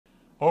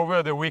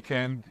Over the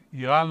weekend,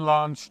 Iran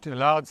launched a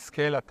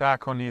large-scale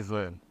attack on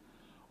Israel.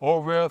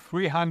 Over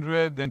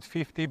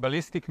 350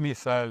 ballistic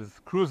missiles,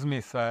 cruise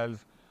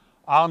missiles,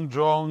 armed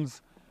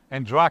drones,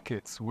 and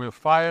rockets were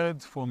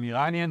fired from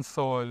Iranian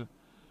soil,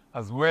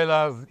 as well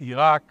as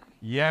Iraq,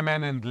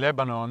 Yemen, and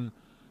Lebanon,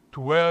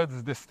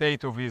 towards the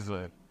State of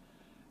Israel.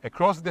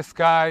 Across the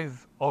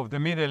skies of the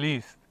Middle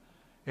East,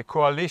 a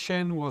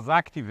coalition was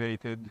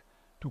activated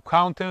to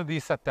counter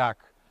this attack,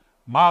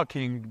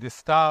 marking the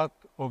start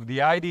of the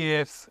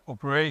IDF's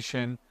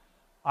Operation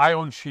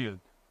Iron Shield.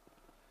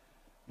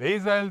 The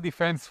Israel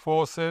Defense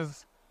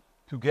Forces,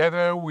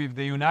 together with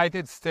the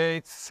United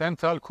States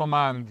Central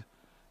Command,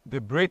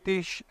 the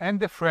British and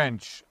the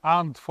French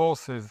armed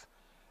forces,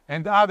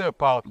 and other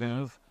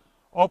partners,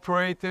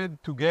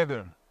 operated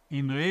together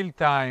in real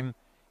time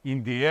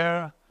in the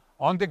air,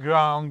 on the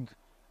ground,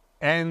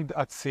 and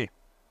at sea.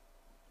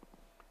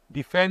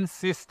 Defense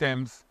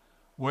systems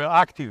were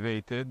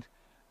activated,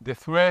 the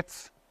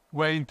threats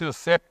were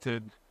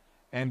intercepted,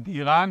 and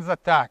Iran's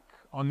attack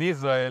on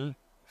Israel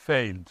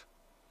failed.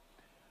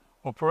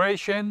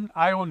 Operation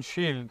Iron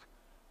Shield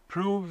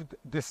proved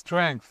the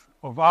strength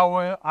of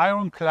our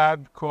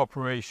ironclad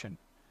cooperation.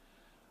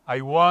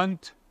 I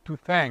want to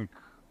thank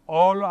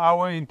all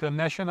our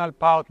international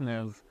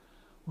partners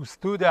who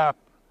stood up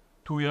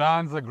to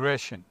Iran's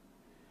aggression.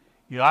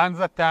 Iran's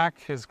attack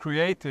has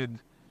created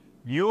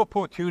new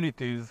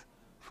opportunities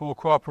for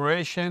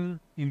cooperation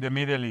in the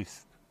Middle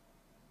East.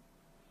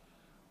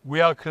 We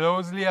are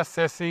closely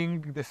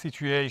assessing the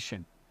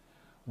situation.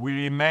 We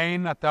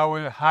remain at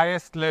our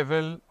highest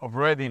level of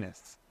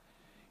readiness.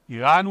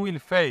 Iran will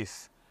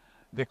face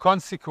the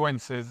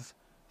consequences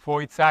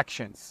for its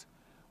actions.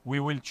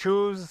 We will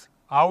choose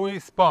our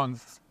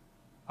response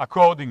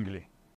accordingly.